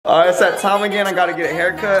It's that time again. I gotta get a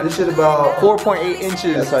haircut. This shit about 4.8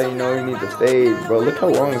 inches. That's how you know you need to fade, bro. Look how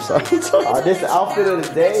long the sides are. This outfit of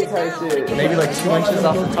the day type shit. Maybe like 2 inches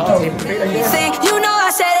off the top. You know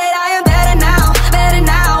I said that I am better now, better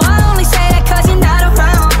now. I only say that cause you're not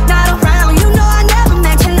around, not around. You know I never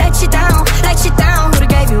meant to let you down, let you down.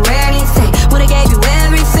 Would've gave you anything, would've gave you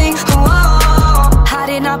everything. Oh, I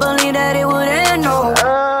did not believe that it would end, no.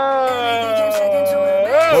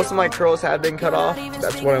 Most of my curls have been cut off.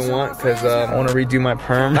 That's what I want, cause I want to redo my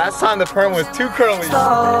perm. Last time the perm was too curly.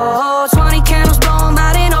 Oh, 20 candles blowing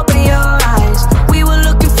out and open your eyes. We were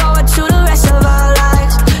looking forward to the rest of our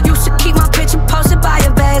lives. Used to keep my picture posted by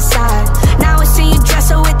your bedside. Now I see you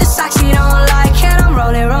dresser with the socks you don't like. And I'm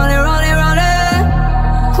rolling, rolling, rolling, rolling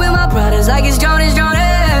with my brothers like it's Jonas,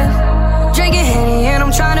 Jonas. Drinking Henny and I'm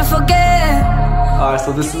trying to forget. Alright,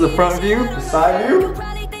 so this is the front view, the side view,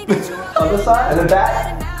 on the side, and the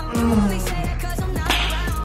back.